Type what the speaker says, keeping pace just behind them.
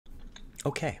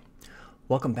Okay,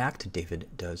 welcome back to David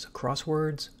Does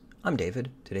Crosswords. I'm David.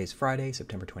 Today's Friday,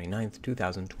 September 29th,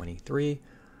 2023.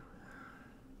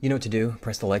 You know what to do.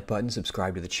 Press the like button,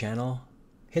 subscribe to the channel,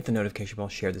 hit the notification bell,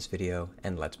 share this video,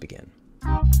 and let's begin.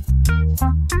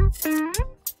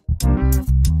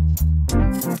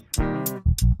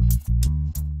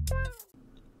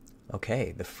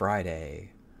 Okay, the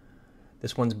Friday.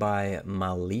 This one's by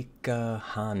Malika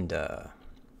Honda.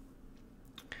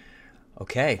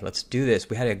 Okay, let's do this.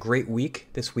 We had a great week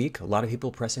this week. A lot of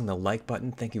people pressing the like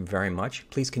button. Thank you very much.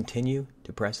 Please continue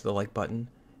to press the like button.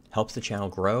 Helps the channel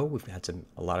grow. We've had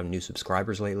a lot of new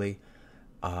subscribers lately.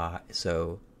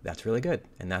 So that's really good.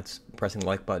 And that's pressing the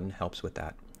like button helps with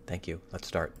that. Thank you. Let's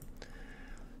start.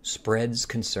 Spreads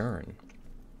concern.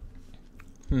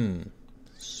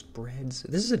 Spreads.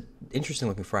 This is an interesting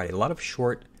looking Friday. A lot of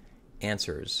short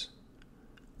answers.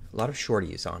 A lot of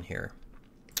shorties on here.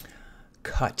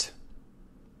 Cut.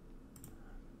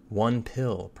 One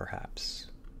pill, perhaps.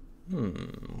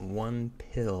 One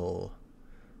pill.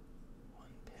 One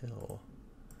pill.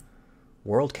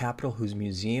 World capital whose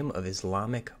Museum of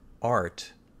Islamic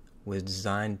Art was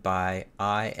designed by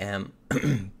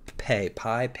Pei.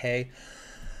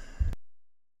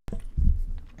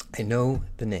 I know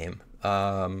the name.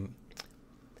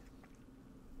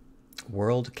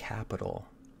 World capital.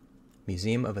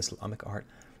 Museum of Islamic Art.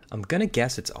 I'm gonna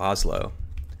guess it's Oslo.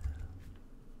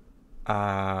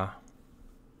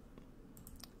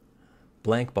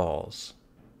 Blank balls.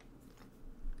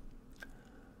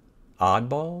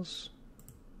 Oddballs?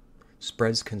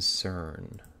 Spreads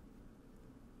concern.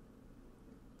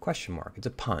 Question mark. It's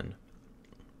a pun.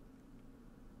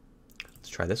 Let's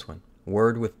try this one.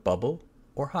 Word with bubble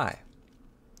or high?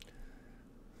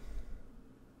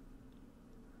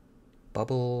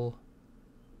 Bubble.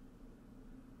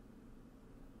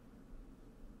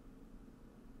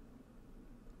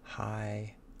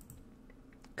 High.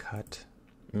 Cut.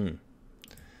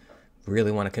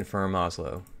 Really want to confirm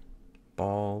Oslo.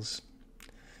 Balls.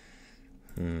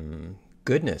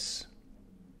 Goodness.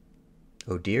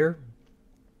 Oh dear.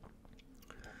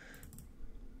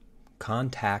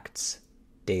 Contacts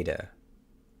data.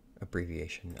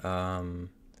 Abbreviation.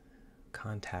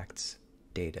 Contacts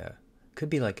data. Could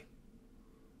be like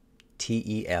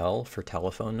TEL for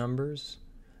telephone numbers,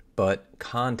 but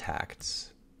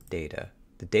contacts data.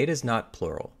 The data is not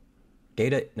plural.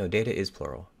 Data is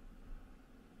plural.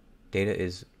 Data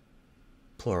is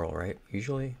plural, right?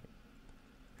 Usually.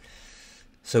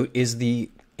 So is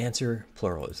the answer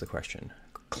plural is the question.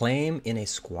 Claim in a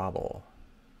squabble.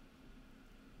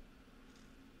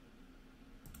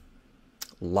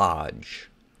 Lodge.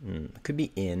 Could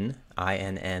be in,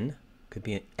 I-N-N. Could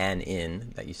be an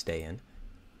inn that you stay in.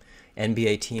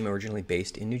 NBA team originally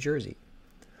based in New Jersey.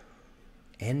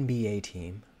 NBA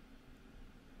team.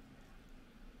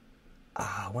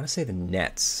 I want to say the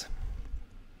Nets.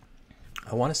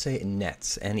 I want to say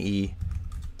Nets.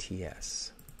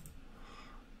 N-E-T-S.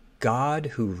 God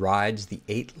who rides the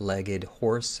eight-legged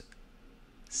horse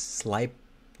Sleipnir.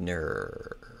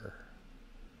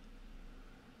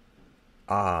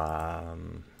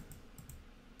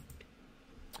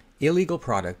 Illegal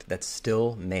product that's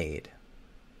still made.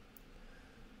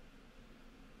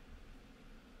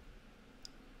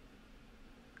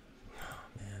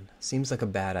 Seems like a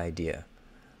bad idea.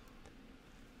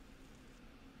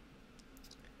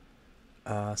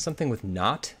 Something with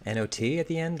not, N-O-T at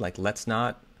the end, like let's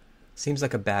not, seems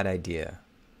like a bad idea.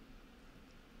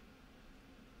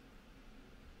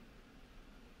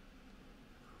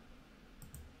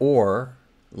 Or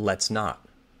let's not.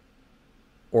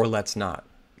 Or let's not.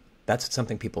 That's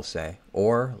something people say.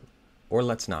 Or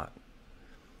let's not.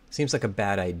 Seems like a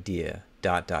bad idea, ...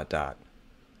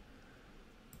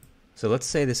 So let's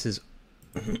say this is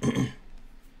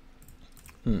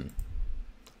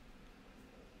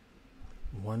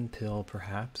one pill,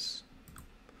 perhaps.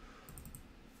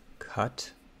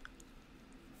 Cut.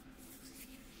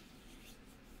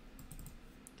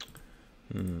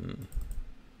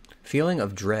 Feeling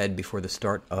of dread before the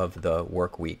start of the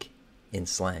work week in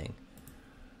slang.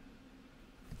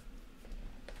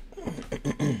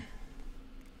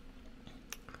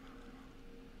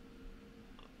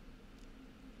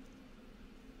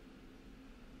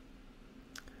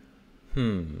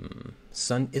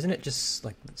 Isn't it just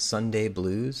like Sunday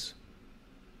blues?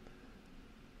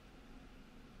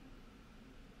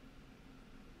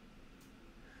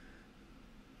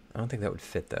 I don't think that would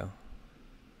fit though.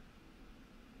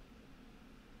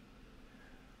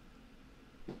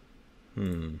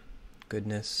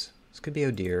 Goodness. This could be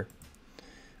oh dear.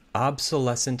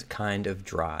 Obsolescent kind of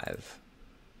drive.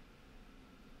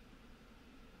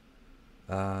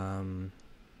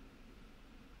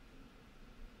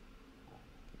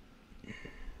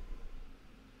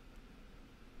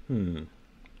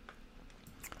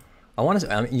 I want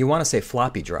to. I mean, you want to say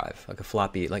floppy drive, like a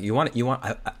floppy. Like you want.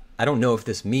 I don't know if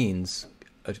this means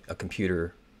a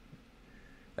computer,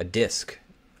 a disk.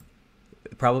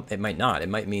 Probably it might not. It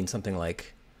might mean something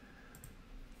like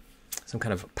some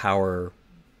kind of power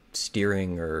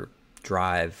steering or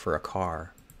drive for a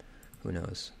car. Who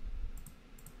knows?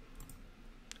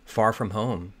 Far From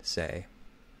Home, say.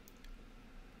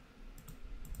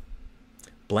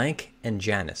 Blank and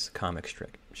Janice comic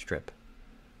strip.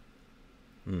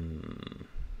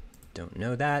 Don't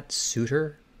know that.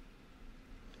 Suitor.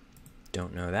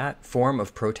 Don't know that. Form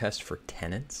of protest for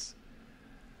tenants.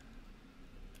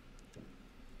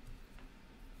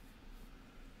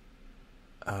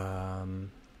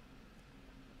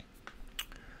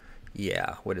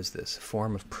 Yeah, what is this?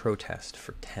 Form of protest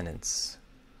for tenants.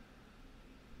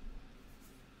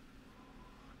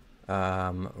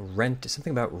 Rent,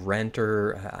 something about rent,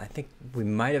 or I think we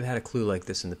might have had a clue like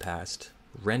this in the past.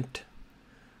 Rent.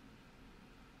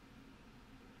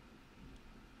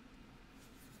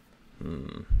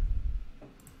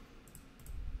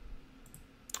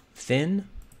 Thin.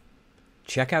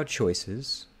 Checkout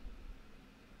choices.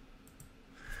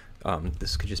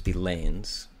 This could just be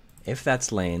lanes. If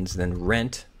that's lanes, then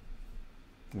rent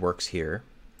works here.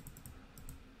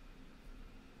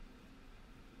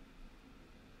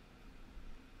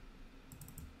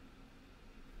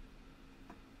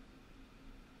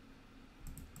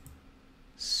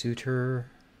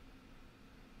 Suitor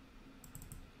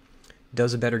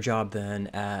does a better job than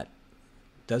at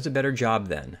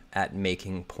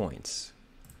making points.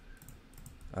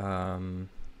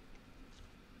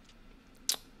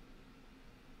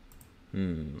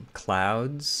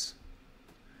 Clouds,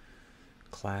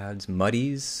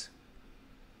 muddies.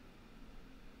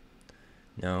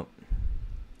 No.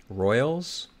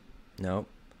 Royals? No.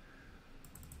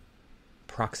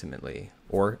 Approximately,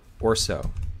 or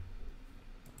so.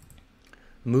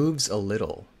 Moves a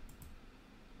little.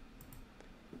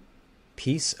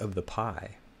 Piece of the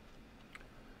pie.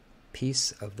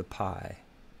 Piece of the pie.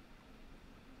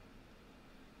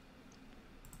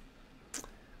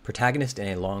 Protagonist in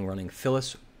a long-running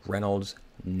Phyllis Reynolds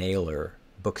Naylor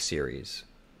book series.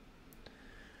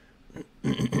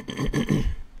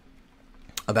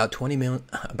 About 20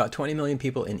 million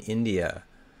people in India.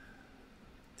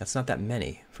 That's not that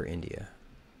many for India.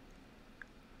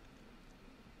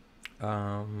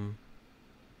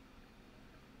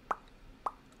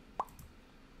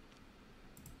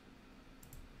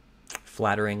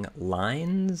 Flattering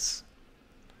lines.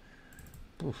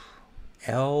 Oof.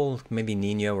 Maybe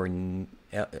Nino, or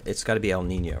it's got to be El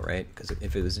Nino, right? Because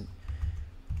if it was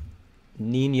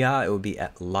Nina, it would be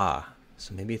at La.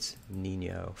 So maybe it's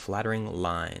Nino. Flattering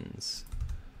lines.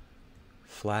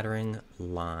 Flattering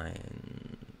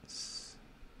lines.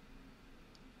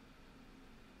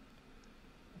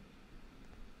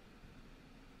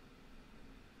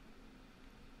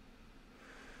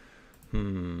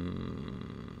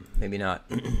 Maybe not.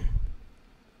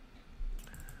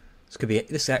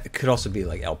 This could also be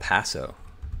like El Paso.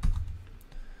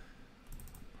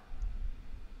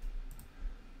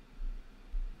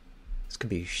 This could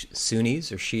be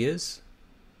Sunnis or Shias.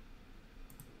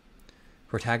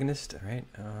 Protagonist, all right.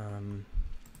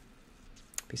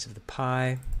 Piece of the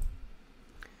pie.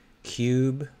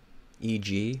 Cube,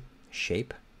 e.g.,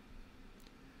 shape.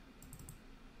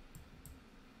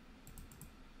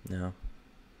 No.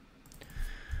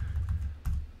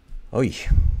 Oh,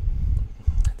 yeah.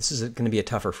 This is going to be a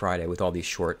tougher Friday with all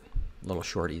these little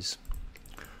shorties.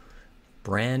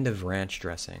 Brand of ranch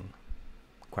dressing?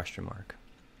 Question mark.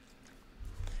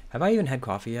 Have I even had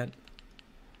coffee yet?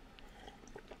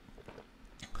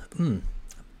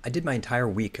 I did my entire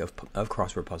week of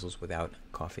crossword puzzles without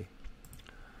coffee.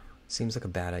 Seems like a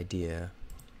bad idea.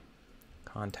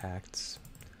 Contacts.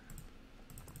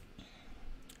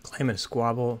 Claim and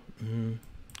squabble.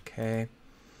 Okay.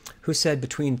 Who said,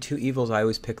 between two evils, I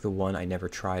always pick the one I never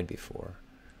tried before?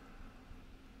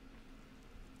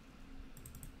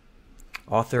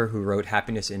 Author who wrote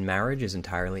Happiness in Marriage is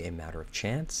entirely a matter of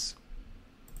chance.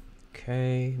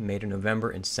 Okay. Made in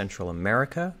November in Central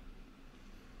America.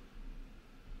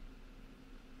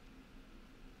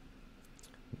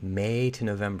 May to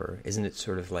November. Isn't it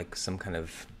sort of like some kind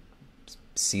of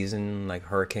season, like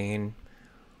hurricane?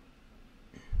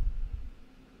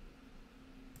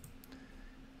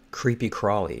 Creepy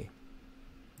crawly.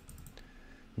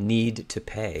 Need to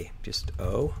pay. Just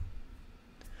O.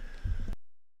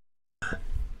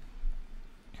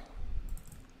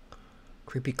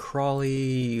 Creepy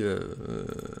crawly.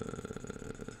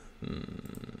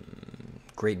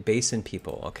 Great Basin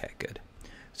people. Okay, good.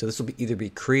 So this will either be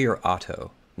Cree or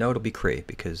Otto. No, it'll be Cree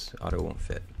because auto won't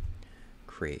fit.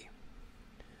 Cree.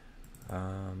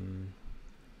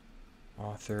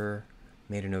 Author,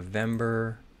 made in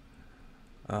November.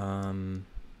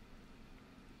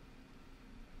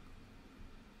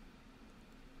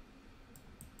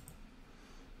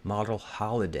 Model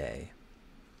holiday.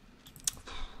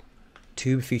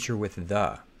 Tube feature with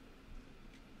the.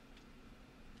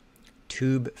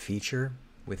 Tube feature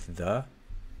with the.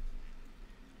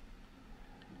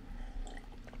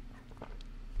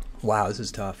 Wow, this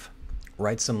is tough.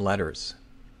 Write some letters.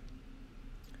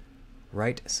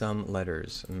 Write some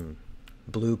letters.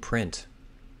 Blueprint.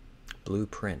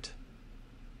 Blueprint.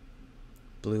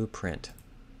 Blueprint.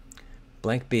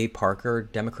 Blank B. Parker,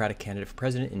 Democratic candidate for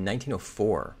president in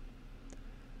 1904.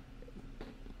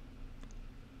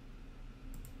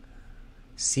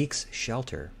 Seeks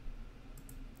shelter.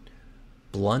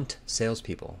 Blunt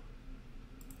salespeople.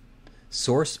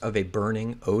 Source of a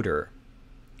burning odor.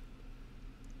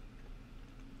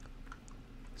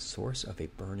 Source of a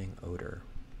burning odor.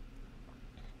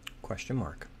 Question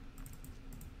mark.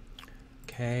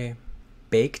 Okay.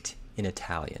 Baked in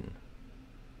Italian.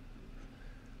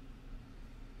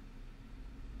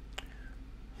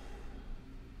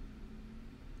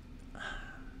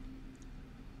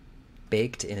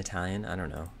 Baked in Italian, I don't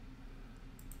know.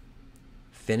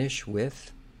 Finish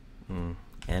with,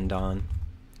 end on.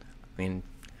 I mean,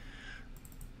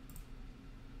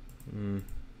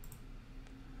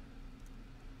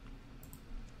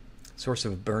 source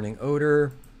of burning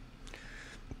odor.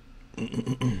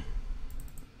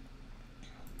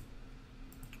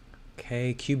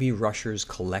 Okay, QB rushers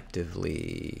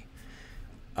collectively.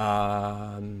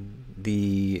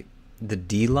 The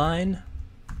D line.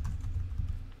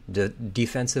 The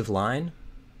defensive line.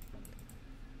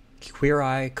 Queer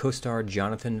Eye co-star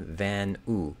Jonathan Van.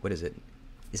 What is it?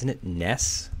 Isn't it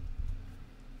Ness?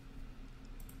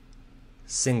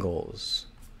 Singles.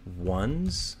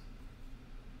 Ones.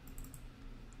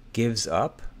 Gives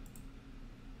up.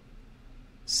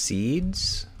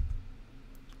 Seeds.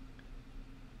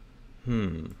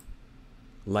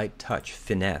 Light touch.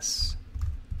 Finesse.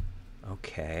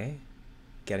 Okay.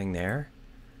 Getting there.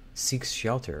 Seeks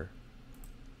shelter.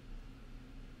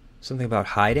 Something about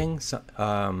hiding.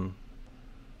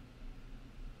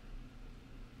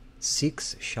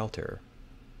 Seeks shelter.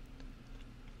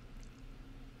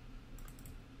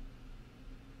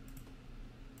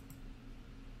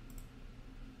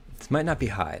 This might not be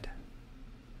hide,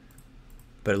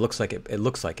 but it looks like it. It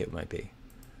looks like it might be.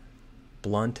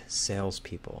 Blunt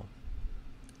salespeople.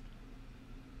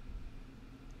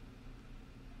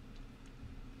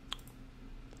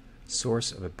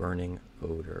 Source of a burning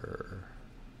odor.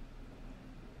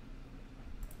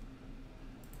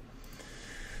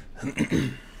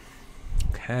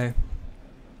 Okay.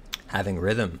 Having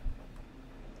rhythm.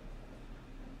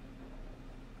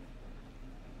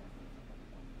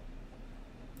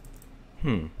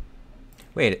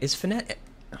 Wait, is finesse?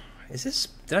 Is this?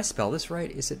 Did I spell this right?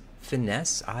 Is it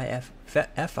finesse? F-I-N-E?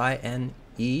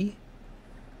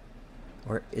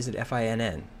 Or is it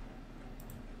F-I-N-N?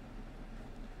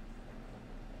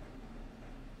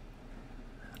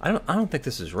 I don't think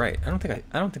this is right. I don't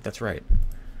think that's right.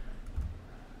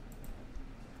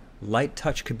 Light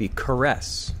touch could be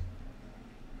caress.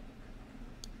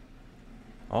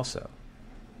 Also,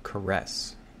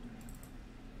 caress.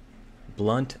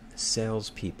 Blunt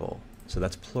salespeople. So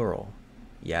that's plural.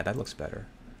 Yeah, that looks better.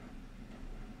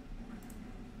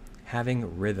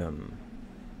 Having rhythm.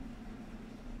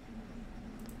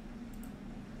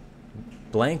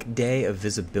 Blank day of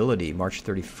visibility, March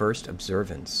 31st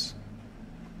observance.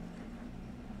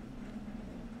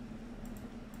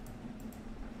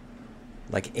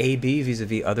 Like AB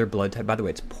vis-a-vis other blood type. By the way,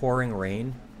 it's pouring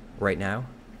rain right now.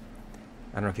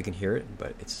 I don't know if you can hear it,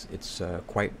 but it's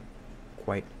quite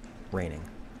raining.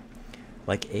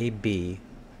 Like AB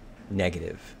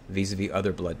negative vis-a-vis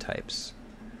other blood types.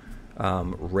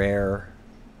 Rare.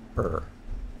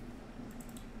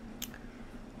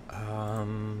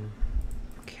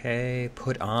 Okay,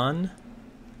 put on.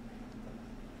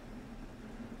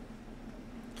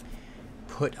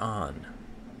 Put on.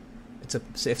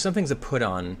 If something's a put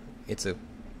on, it's a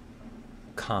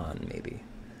con, maybe.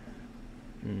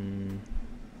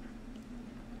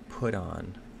 Put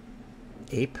on.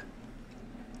 Ape.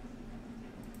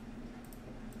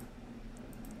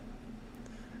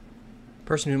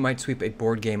 Person who might sweep a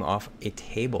board game off a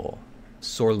table.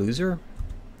 Sore loser.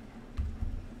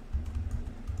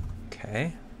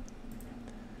 Okay.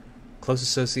 Close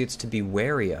associates to be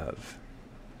wary of.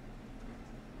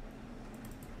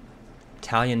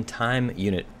 Italian time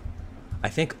unit. I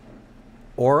think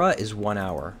aura is 1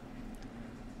 hour.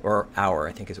 or our,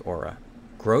 I think is aura.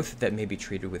 Growth that may be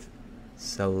treated with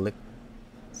salicylic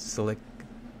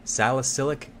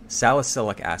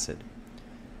acid.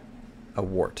 A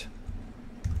wart.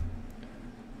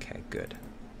 Okay, good.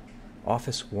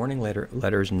 Office warning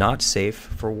letters not safe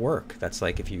for work. That's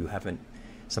like if you haven't,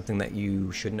 something that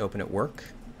you shouldn't open at work,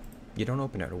 you don't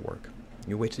open it at work.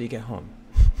 You wait till you get home.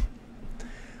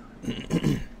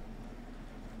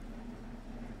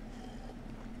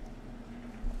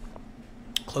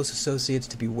 Close associates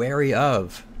to be wary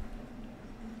of.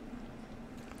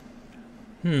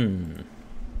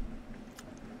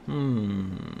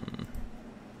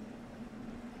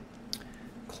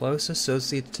 Close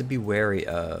associates to be wary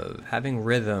of. Having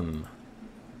rhythm.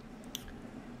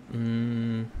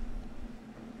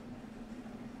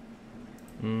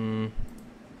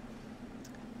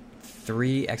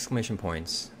 3 exclamation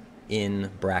points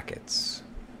in brackets.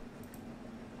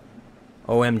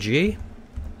 OMG.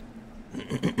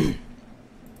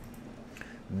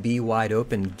 Be wide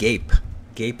open, gape,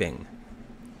 gaping.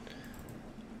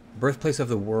 Birthplace of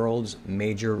the world's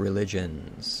major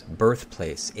religions.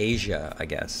 Birthplace, Asia, I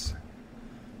guess.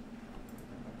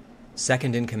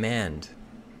 Second in command,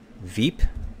 Veep.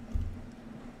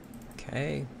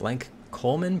 Okay, blank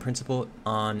Coleman, principal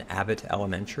on Abbott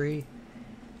Elementary.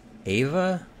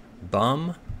 Ava,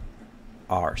 bum,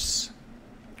 arse.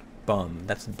 Bum,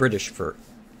 that's British for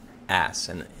ass,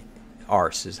 and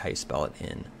arse is how you spell it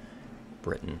in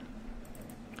Britain.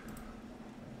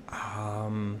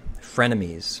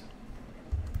 Frenemies.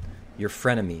 Your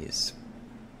frenemies.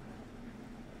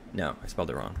 No, I spelled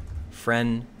it wrong.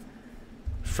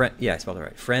 Yeah, I spelled it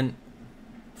right.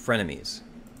 Frenemies.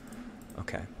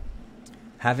 Okay.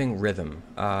 Having rhythm.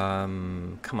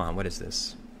 Come on, what is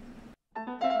this?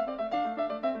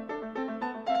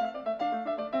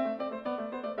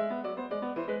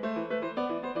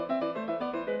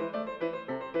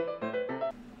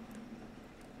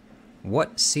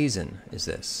 What season is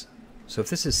this? So if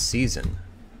this is season,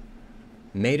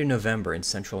 May to November in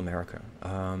Central America.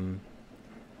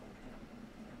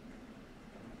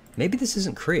 Maybe this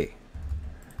isn't Cree,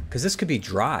 because this could be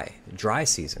dry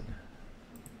season.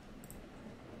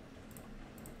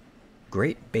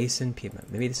 Great Basin Piedmont.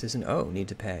 Maybe this isn't need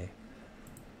to pay.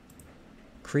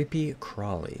 Creepy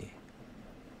crawly.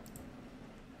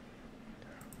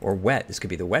 Or wet. This could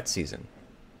be the wet season.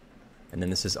 And then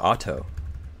this is auto.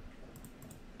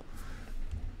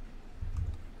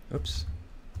 Oops.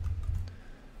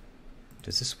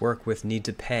 Does this work with need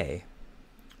to pay?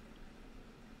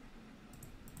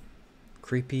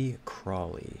 Creepy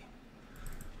crawly.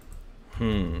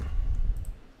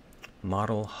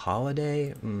 Model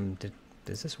holiday?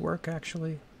 Does this work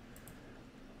actually?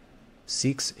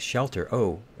 Seeks shelter.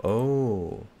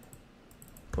 Oh.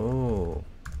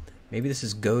 Maybe this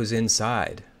is goes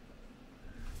inside.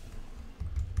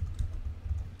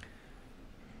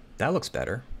 That looks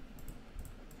better.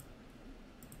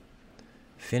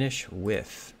 Finish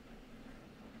with.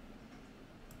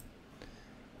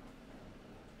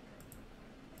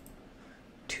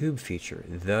 Tube feature.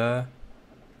 The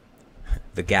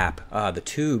gap. The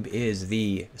tube is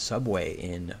the subway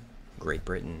in Great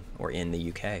Britain, or in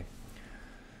the UK.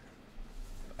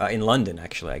 In London,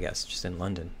 actually, I guess. Just in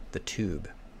London. The tube.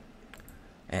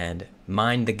 And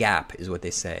mind the gap is what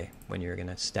they say when you're going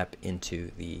to step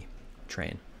into the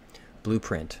train.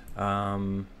 Blueprint.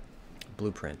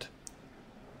 Blueprint.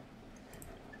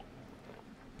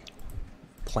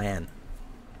 Plan.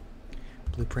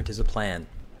 Blueprint is a plan.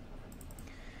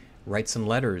 Write some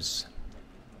letters.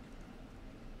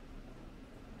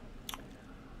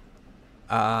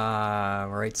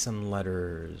 Write some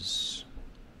letters.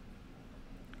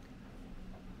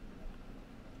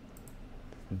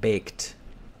 Baked.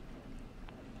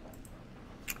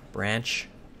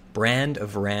 Brand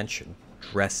of ranch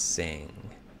dressing.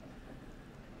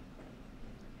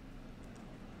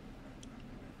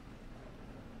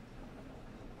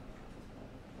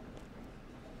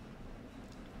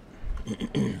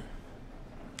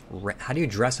 How do you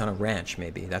dress on a ranch?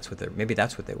 Maybe that's what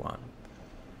they want.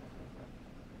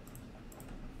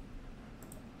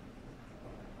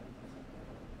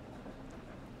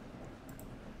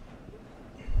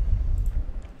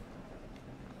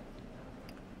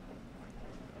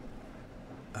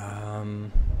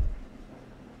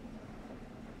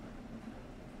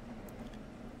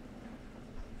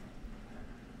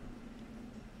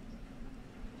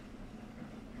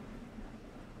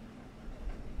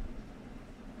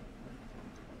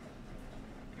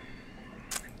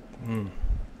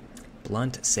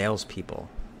 Blunt salespeople.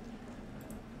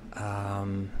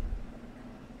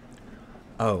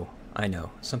 Oh, I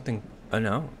know. Something Oh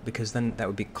no, because then that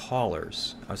would be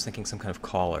callers. I was thinking some kind of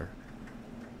caller.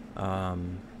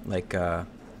 Like, what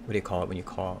do you call it when you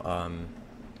call,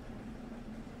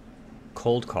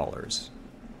 cold callers.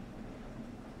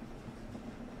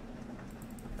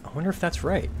 I wonder if that's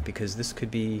right, because this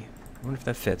could be, I wonder if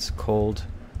that fits. Cold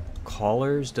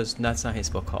callers, that's not how you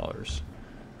spell callers.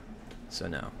 So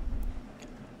no.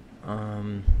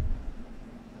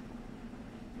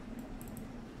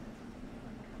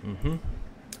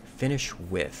 Finish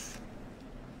with.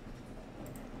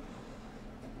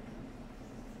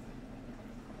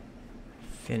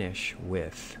 Finish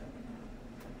with.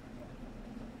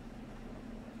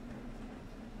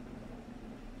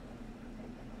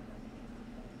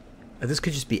 This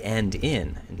could just be end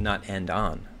in, and not end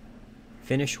on.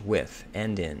 Finish with,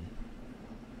 end in.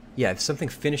 Yeah, if something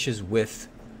finishes with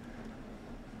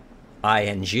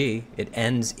ing, it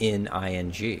ends in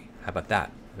ing. How about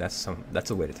that? That's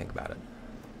a way to think about it.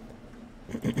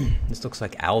 This looks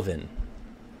like Alvin.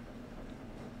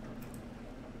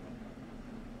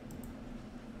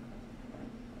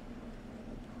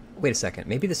 Wait a second.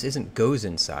 Maybe this isn't goes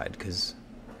inside, because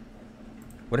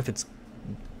what if it's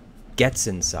gets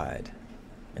inside?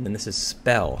 And then this is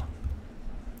spell.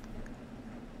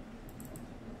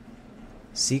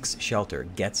 Seeks shelter,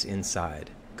 gets inside.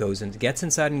 Gets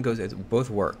inside and goes, both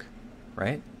work,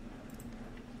 right?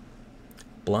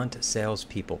 Blunt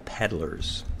salespeople,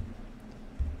 peddlers.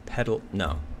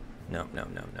 No.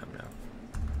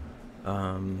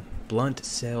 Blunt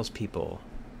salespeople.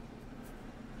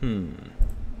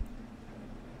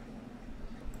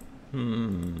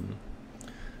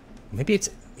 Maybe it's,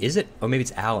 is it? Oh, maybe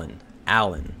it's Alan.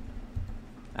 Alan.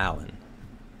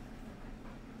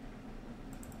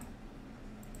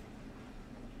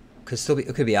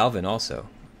 It could be Alvin also.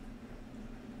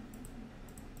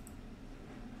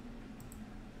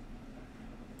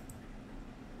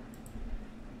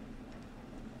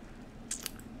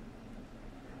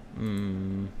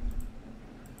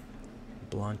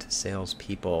 Blunt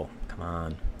salespeople. Come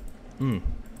on.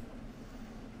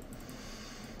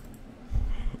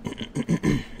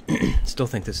 Still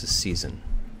think this is season.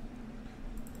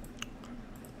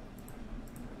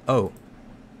 Oh.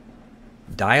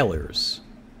 Dialers.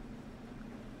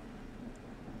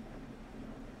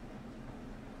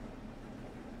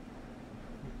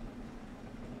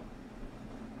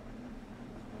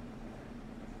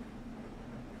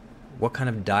 What kind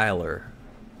of dialer?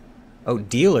 Oh,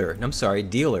 dealer. I'm sorry,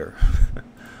 dealer.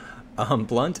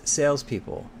 Blunt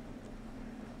salespeople.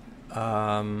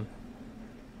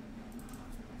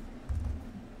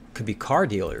 Could be car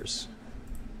dealers.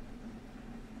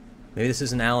 Maybe this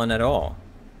isn't Alan at all.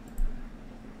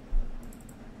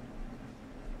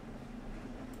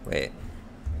 Wait.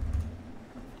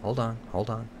 Hold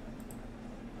on.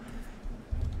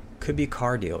 Could be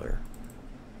car dealer.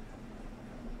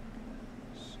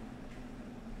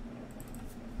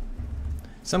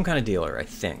 Some kind of dealer, I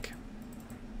think.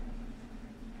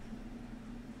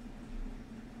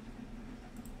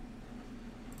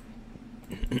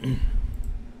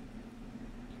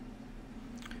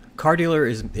 Car dealer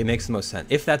it makes the most sense.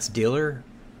 If that's dealers,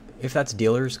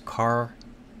 car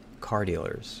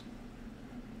dealers.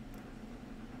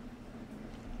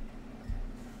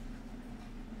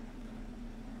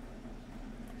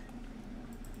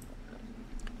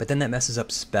 But then that messes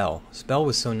up spell. Spell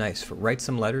was so nice. Write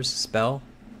some letters, spell.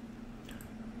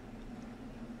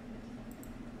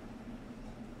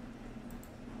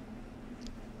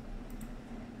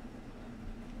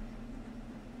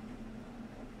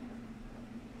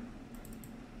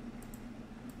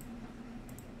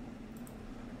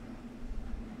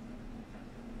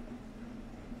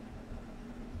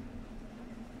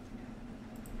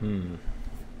 I'm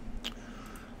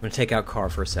going to take out car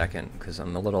for a second because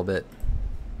I'm a little bit...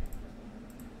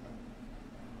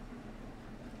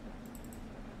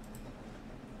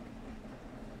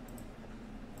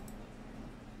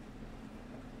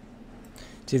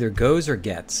 It's either goes or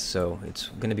gets, so it's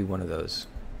going to be one of those.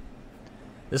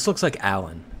 This looks like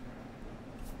Alan.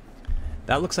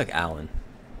 That looks like Alan.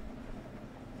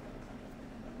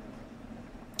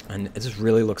 And it just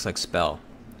really looks like spell.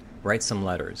 Write some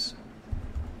letters.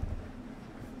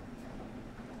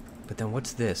 But then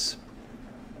what's this?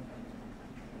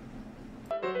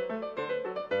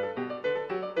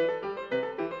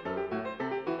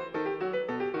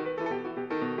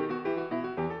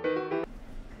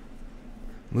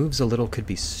 Moves a little could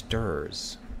be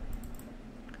stirs.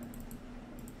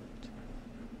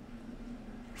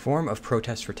 Form of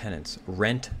protest for tenants.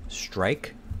 Rent,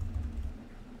 strike.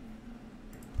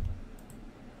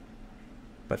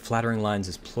 But flattering lines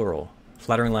is plural.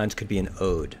 Flattering lines could be an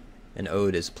ode. and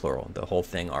ode is plural. The whole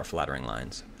thing are flattering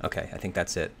lines. Okay, I think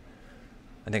that's it.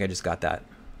 I think I just got that.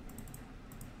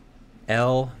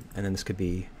 L, and then this could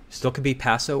be, still could be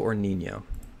Paso or Nino.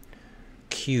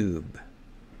 Cube.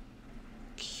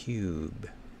 Cube.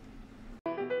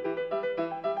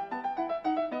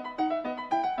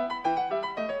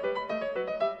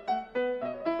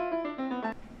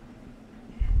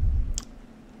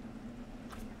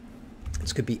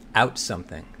 This could be out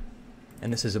something.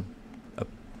 And this is a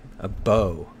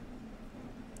bow.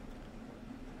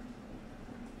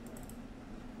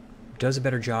 Does a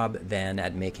better job than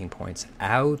at making points.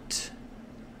 Out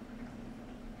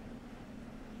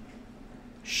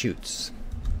shoots.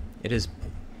 It is,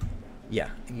 yeah,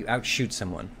 you outshoot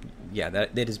someone. Yeah,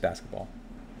 that it is basketball.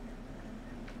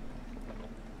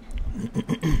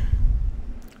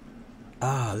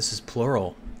 Ah, this is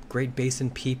plural. Great Basin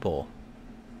people.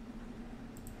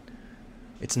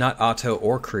 It's not Otto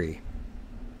or Cree.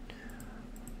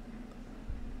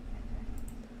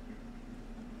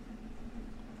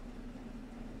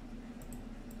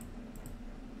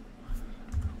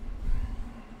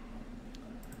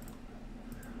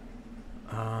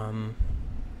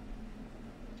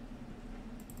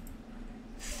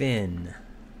 Fin.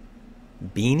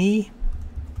 Beanie?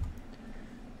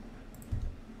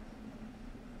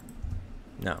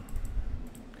 No.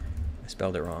 I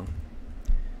spelled it wrong.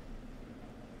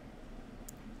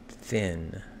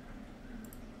 Fin.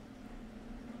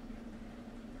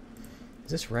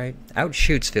 Is this right?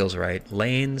 Outshoots feels right.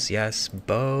 Lanes, yes.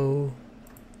 Bow.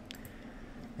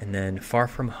 And then far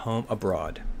from home,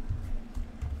 abroad.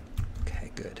 Okay,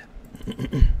 good.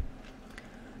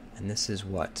 And this is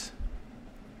what?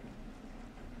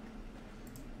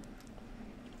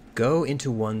 Go into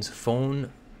one's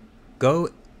phone. Go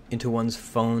into one's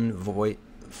phone voice.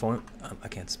 Phone. I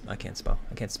can't spell.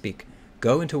 I can't speak.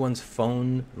 Go into one's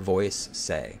phone voice.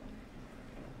 Say.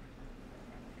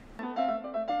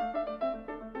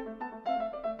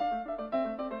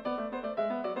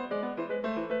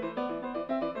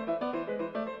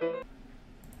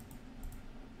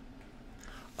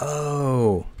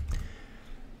 Oh,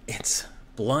 it's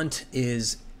blunt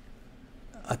is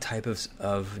a type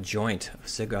of joint,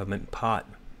 cigarette, pot,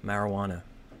 marijuana,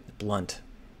 blunt.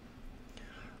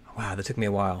 Wow, that took me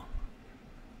a while.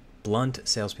 Blunt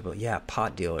salespeople, yeah,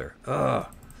 pot dealer. Ugh.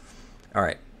 All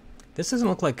right, this doesn't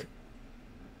look like.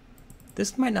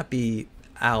 This might not be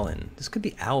Alan. This could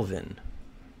be Alvin,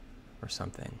 or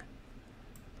something.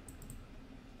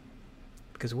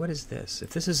 Because what is this? If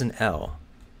this is an L.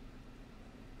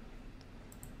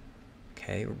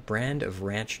 Okay, brand of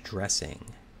ranch dressing.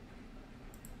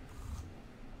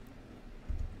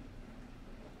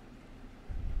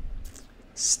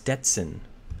 Stetson,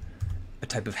 a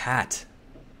type of hat.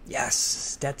 Yes,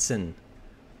 Stetson.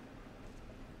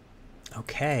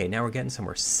 Okay, now we're getting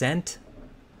somewhere. Scent,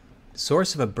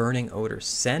 source of a burning odor.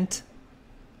 Scent,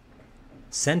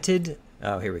 scented,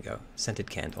 oh, here we go. Scented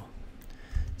candle.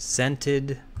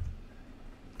 Scented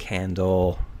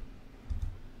candle.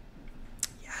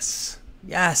 Yes,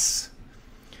 yes.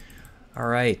 All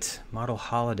right, model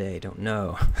holiday, don't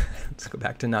know. Let's go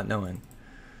back to not knowing.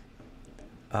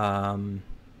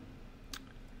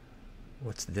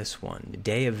 What's this one?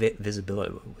 Day of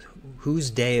visibility.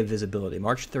 Whose day of visibility?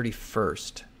 March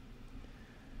 31st.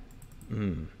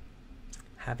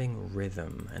 Having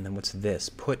rhythm. And then what's this?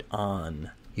 Put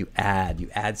on. You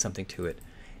add something to it.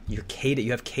 You're cadent. You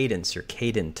have cadence. You're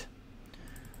cadent.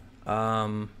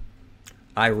 Iran.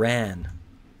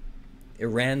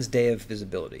 Iran's day of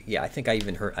visibility. Yeah, I think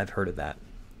I've heard of that.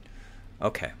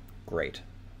 Okay, great.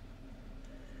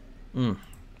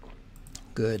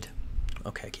 Good.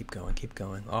 Okay, keep going, keep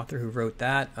going. Author who wrote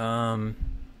that. Don't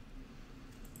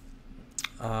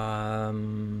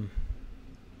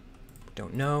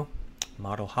know.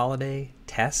 Model holiday.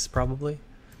 Tess, probably.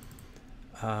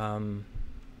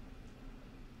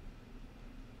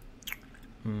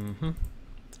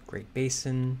 Great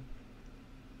Basin.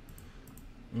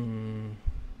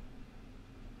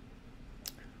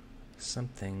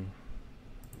 Something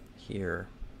here.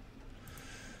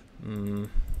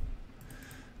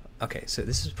 Okay, so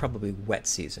this is probably wet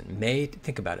season. May,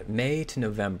 think about it. May to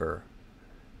November.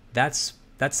 That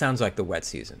sounds like the wet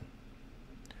season.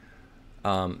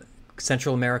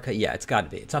 Central America, yeah, it's got to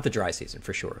be. It's not the dry season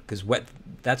for sure, because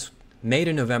that's May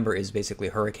to November is basically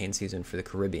hurricane season for the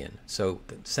Caribbean. So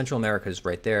Central America is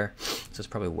right there, so it's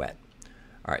probably wet.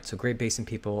 All right, so Great Basin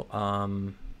people.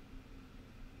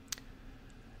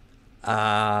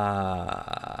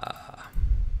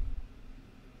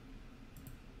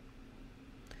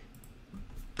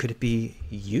 Could it be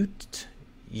Utes?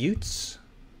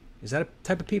 Is that a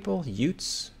type of people?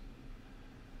 Utes?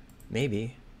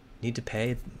 Maybe. Need to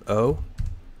pay. O.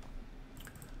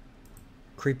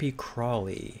 Creepy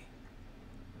crawly.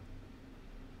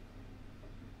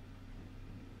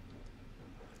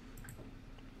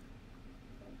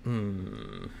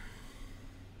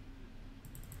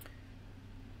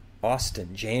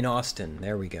 Austen. Jane Austen.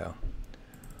 There we go.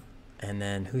 And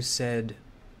then who said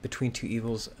between two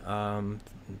evils?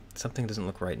 Something doesn't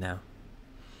look right now.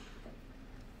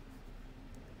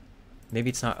 Maybe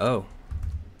it's not O.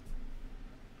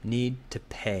 Need to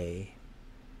pay.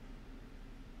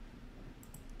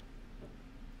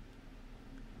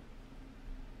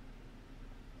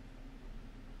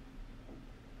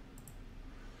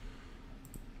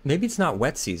 Maybe it's not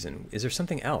wet season. Is there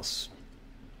something else?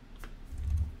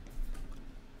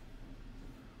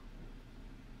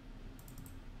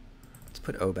 Let's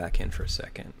put O back in for a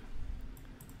second.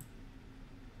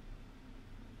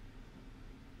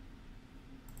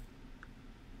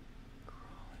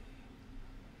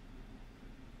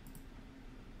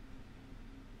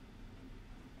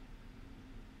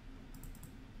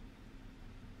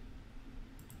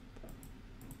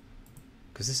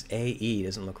 Because this A-E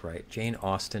doesn't look right. Jane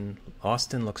Austen.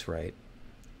 Austen looks right.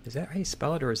 Is that how you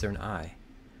spell it, or is there an I?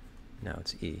 No,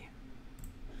 it's E.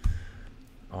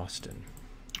 Austen.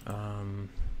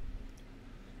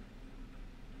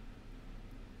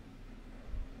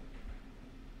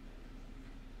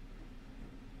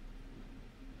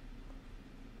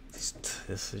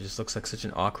 This just looks like such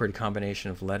an awkward combination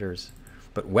of letters.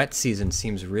 But wet season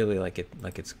seems really like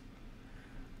it's.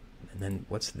 And then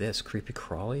what's this? Creepy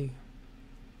crawly?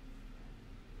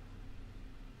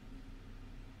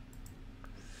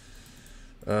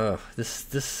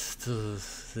 This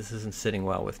isn't sitting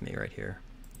well with me right here.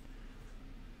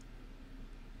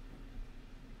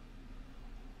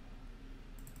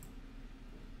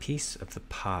 Piece of the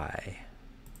pie.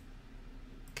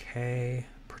 Okay.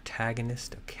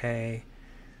 Protagonist. Okay.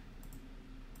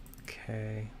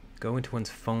 Okay. Go into one's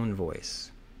phone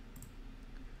voice.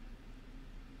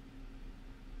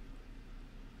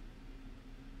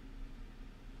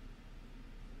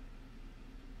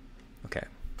 Okay.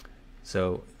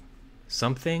 So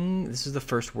something, this is the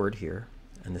first word here,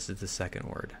 and this is the second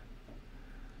word.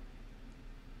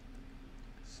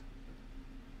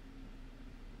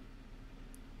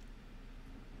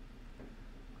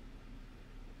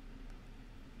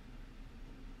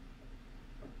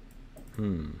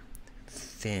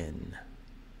 Thin.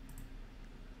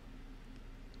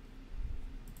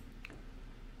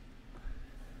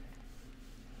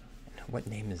 What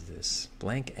name is this?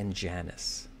 Blank and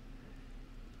Janice.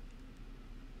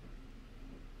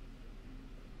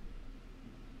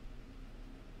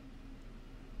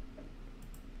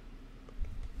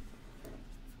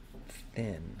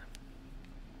 Thin.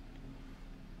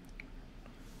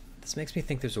 This makes me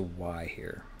think there's a Y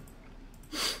here.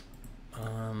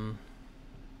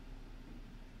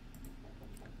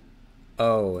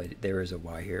 Oh, there is a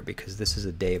Y here because this is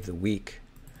a day of the week.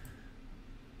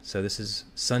 So this is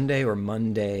Sunday or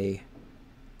Monday.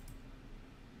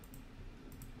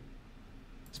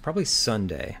 It's probably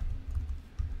Sunday.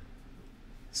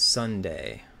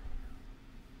 Sunday.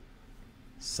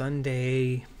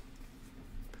 Sunday.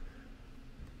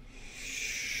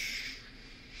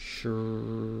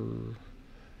 Sure.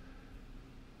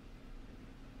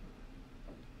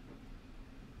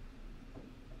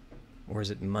 Or is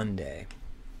it Monday?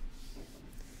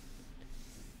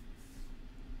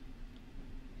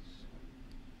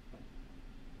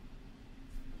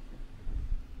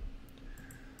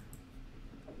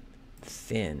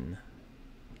 Thin.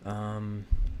 I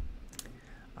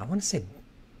want to say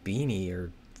beanie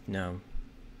or no.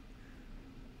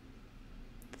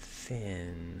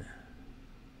 Thin.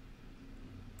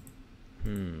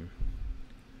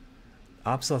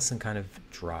 Obsolescent kind of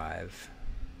drive.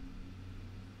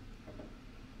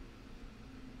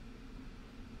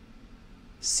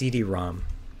 CD-ROM.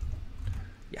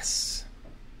 Yes.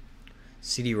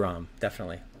 CD-ROM,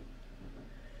 definitely.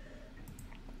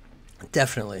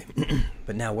 Definitely.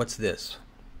 But now what's this?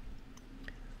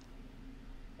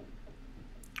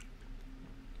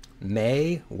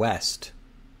 May West.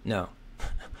 No.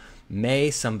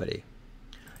 May somebody.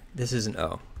 This is an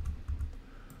O.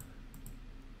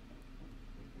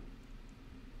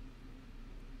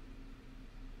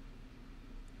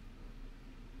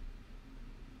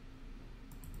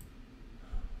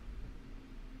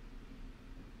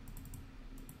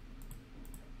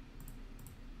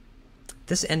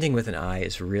 This ending with an I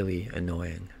is really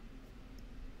annoying.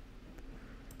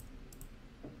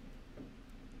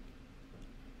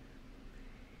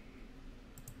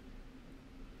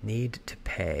 Need to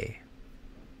pay.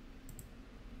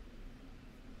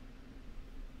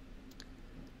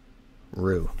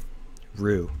 Rue.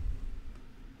 Rue.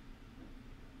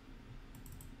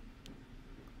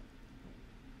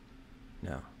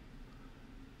 No.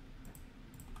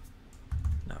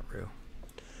 Not Rue.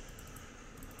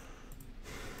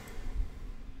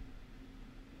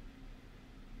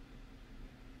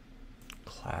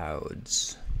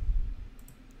 Clouds.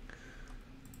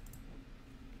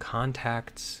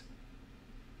 Contacts.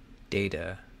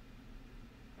 Data.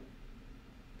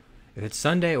 If it's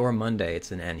Sunday or Monday,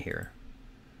 it's an N here.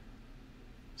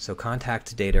 So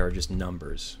contact data are just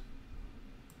numbers.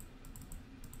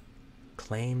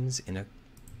 Claims in a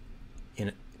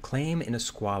claim in a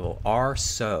squabble. Are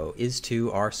so, is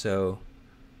to, are so,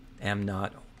 am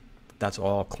not. That's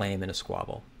all claim in a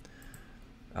squabble.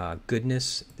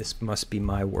 Goodness, this must be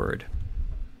my word.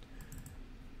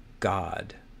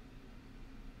 God.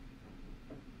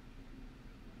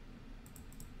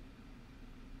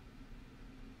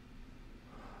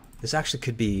 This actually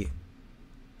could be,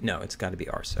 no, it's got to be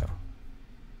arso.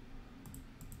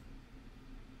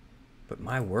 But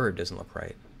my word doesn't look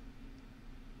right.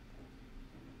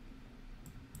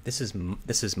 This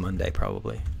is Monday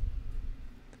probably.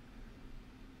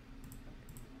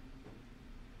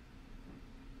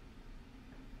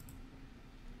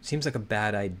 Seems like a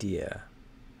bad idea.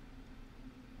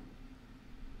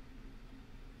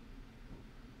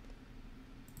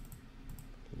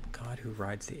 God who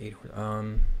rides the 8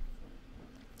 horse.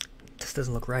 This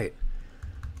doesn't look right.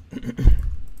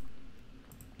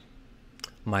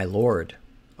 My Lord.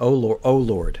 Oh Lord. Oh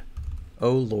Lord.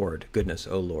 Oh Lord. Goodness.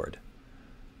 Oh Lord.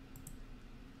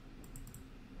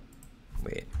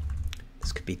 Wait.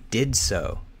 This could be did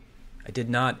so. I did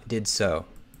not did so.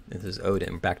 This is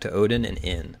Odin. Back to Odin and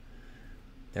in.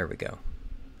 There we go.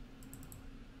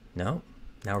 No?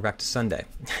 Now we're back to Sunday.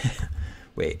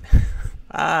 Wait.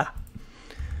 Ah!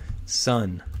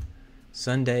 Sun.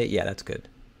 Sunday. Yeah, that's good.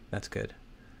 That's good.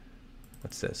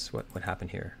 What's this? What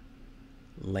happened here?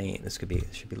 Lane. This should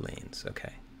be lanes.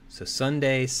 Okay. So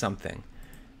Sunday something.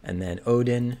 And then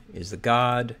Odin is the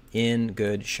god. In,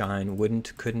 good, shine,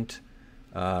 wouldn't, couldn't.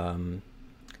 What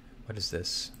is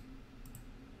this?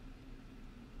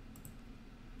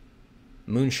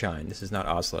 Moonshine. This is not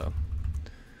Oslo.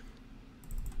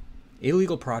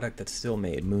 Illegal product that's still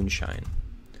made. Moonshine.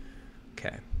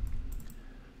 Okay.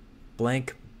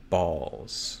 Blank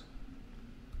balls.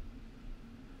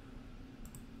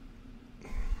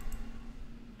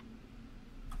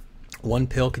 One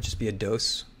pill could just be a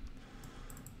dose.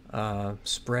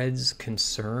 Spreads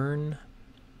concern.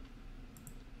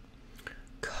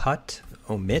 Cut.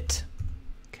 Omit.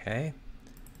 Okay.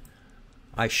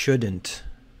 I shouldn't.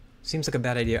 Seems like a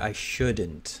bad idea. I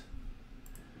shouldn't.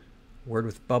 Word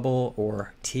with bubble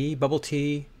or tea. Bubble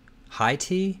tea. High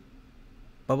tea.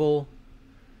 Bubble.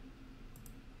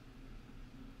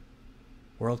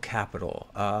 World capital.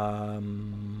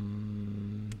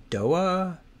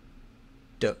 Doha.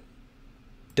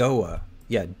 Doha.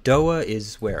 Yeah, Doha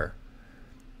is where?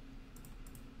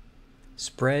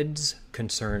 Spreads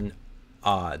concern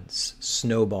odds.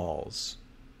 Snowballs.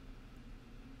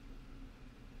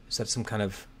 Is that some kind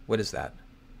of, what is that?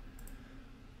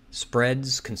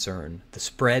 Spreads concern. The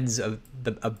spreads of,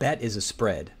 a bet is a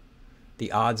spread.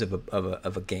 The odds of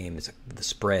a game, is the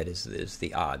spread is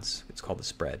the odds. It's called the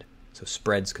spread. So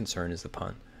spreads concern is the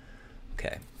pun.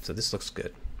 Okay, so this looks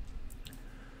good.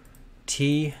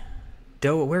 T.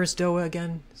 Doha, where is Doha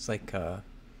again? It's like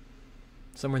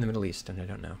somewhere in the Middle East, and I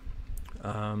don't know.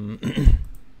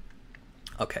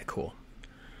 Okay, cool.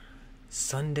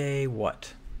 Sunday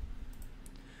what?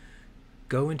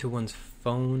 Go into one's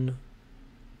phone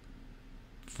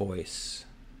voice.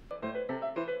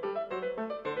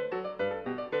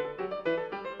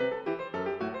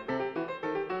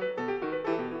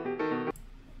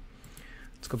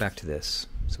 Let's go back to this.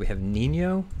 So we have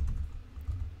Nino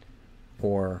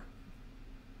or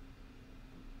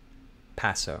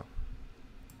Paso.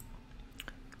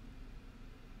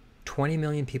 20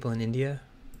 million people in India.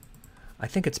 I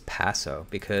think it's Paso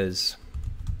because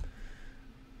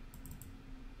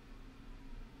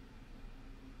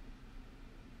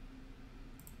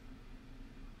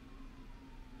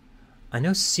I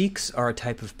know Sikhs are a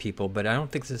type of people, but I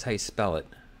don't think this is how you spell it.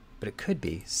 But it could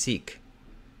be Sikh.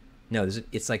 No,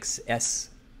 it's like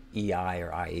S-E-I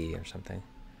or I-E or something.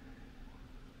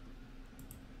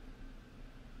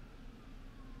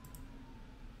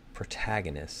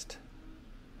 Protagonist.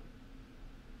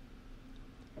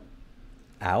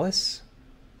 Alice?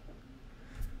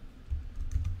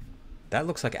 That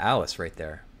looks like Alice right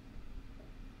there.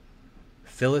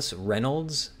 Phyllis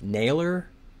Reynolds Naylor?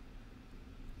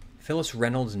 Phyllis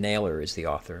Reynolds Naylor is the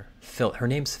author. Her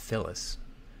name's Phyllis.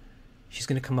 She's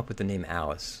going to come up with the name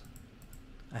Alice.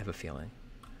 I have a feeling.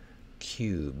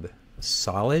 Cube.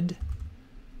 Solid.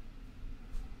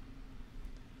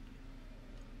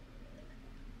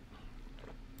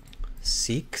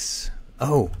 Seeks.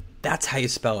 Oh, that's how you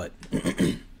spell it.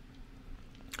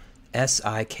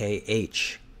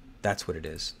 S-I-K-H. That's what it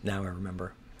is. Now I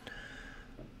remember.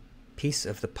 Piece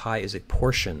of the pie is a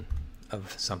portion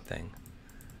of something.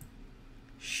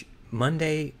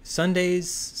 Monday, Sunday.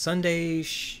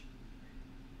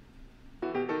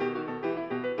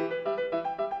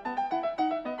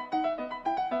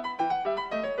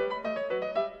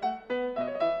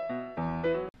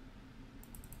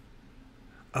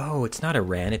 Oh, it's not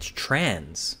Iran, it's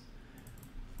trans.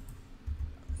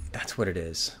 That's what it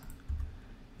is.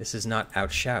 This is not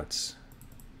Outshouts.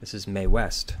 This is Mae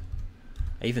West.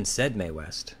 I even said Mae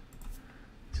West.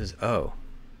 This is O.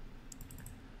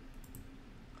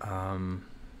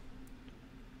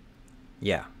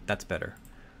 Yeah, that's better.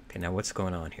 Okay, now what's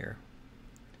going on here?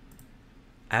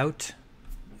 Out.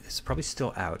 It's probably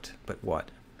still out, but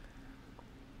what?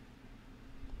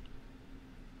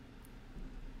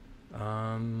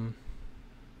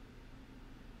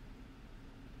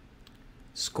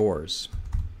 Scores.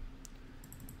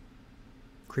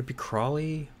 Creepy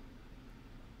crawly.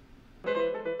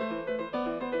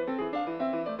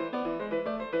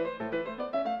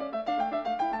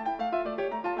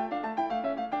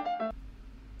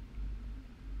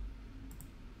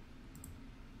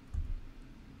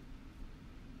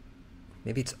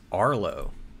 Maybe it's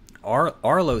Arlo.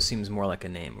 Arlo seems more like a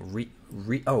name.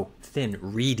 Thin,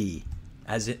 reedy.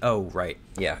 As it, oh, right.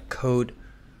 Yeah, code.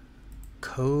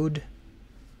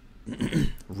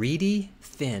 Reedy,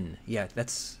 thin. Yeah,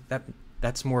 that's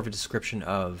more of a description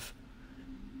of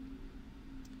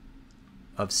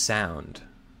sound.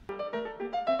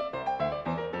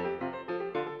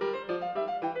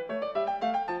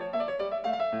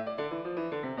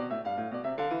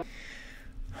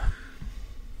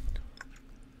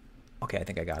 Okay, I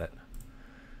think I got it.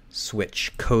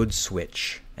 Switch, code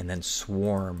switch, and then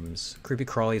swarms. Creepy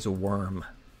crawly is a worm.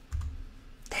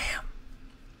 Damn.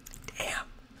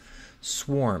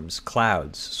 Swarms,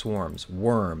 clouds, swarms,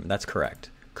 worm. That's correct.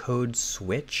 Code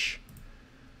switch.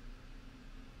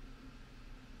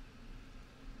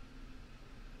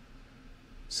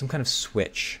 Some kind of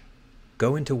switch.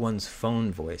 Go into one's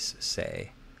phone voice,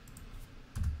 say.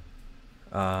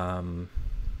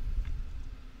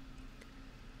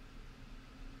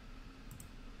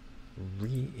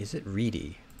 Is it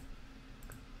reedy?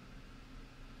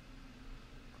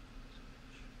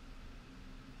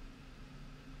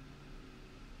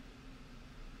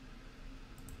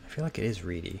 I feel like it is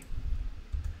reedy.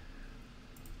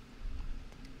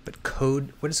 But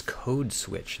code, what is code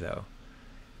switch though?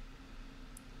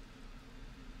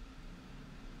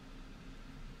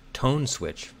 Tone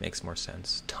switch makes more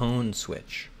sense. Tone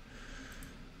switch.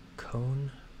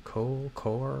 Core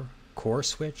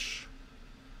switch.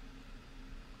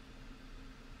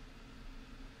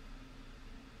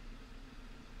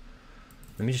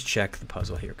 Let me just check the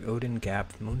puzzle here. Odin,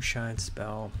 gap, moonshine,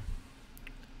 spell.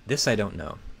 This I don't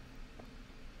know.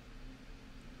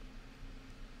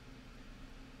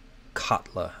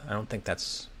 Kotla. I don't think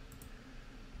that's...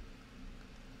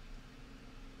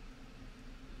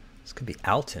 This could be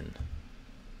Alton.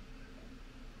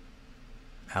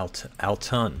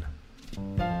 Alton.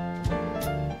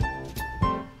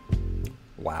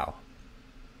 Wow.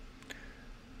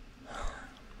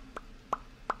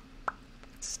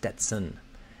 Stetson.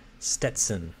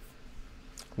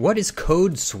 What is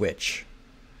code switch?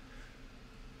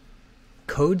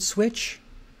 Code switch?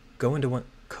 Go into one.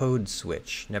 Code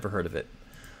switch. Never heard of it.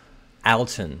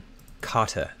 Alton.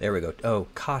 Kata. There we go. Oh,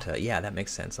 kata. Yeah, that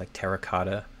makes sense. Like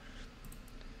terracotta.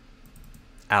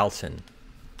 Alton.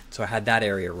 So I had that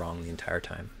area wrong the entire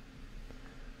time.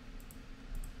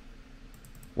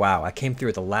 Wow, I came through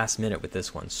at the last minute with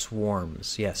this one.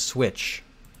 Swarms. Yeah, switch.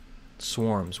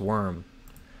 Swarms. Worm.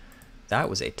 That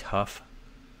was a tough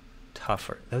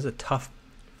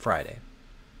Friday.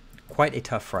 Quite a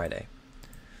tough Friday.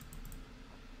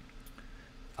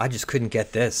 I just couldn't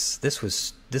get this. This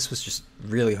was just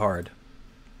really hard.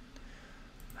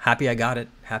 Happy I got it.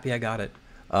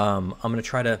 I'm gonna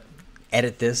try to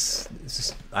edit this.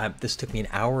 This took me an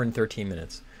hour and 13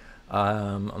 minutes.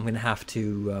 I'm gonna have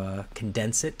to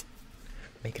condense it,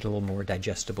 make it a little more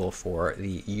digestible for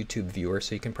the YouTube viewer,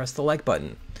 so you can press the like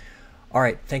button. All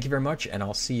right, thank you very much, and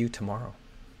I'll see you tomorrow.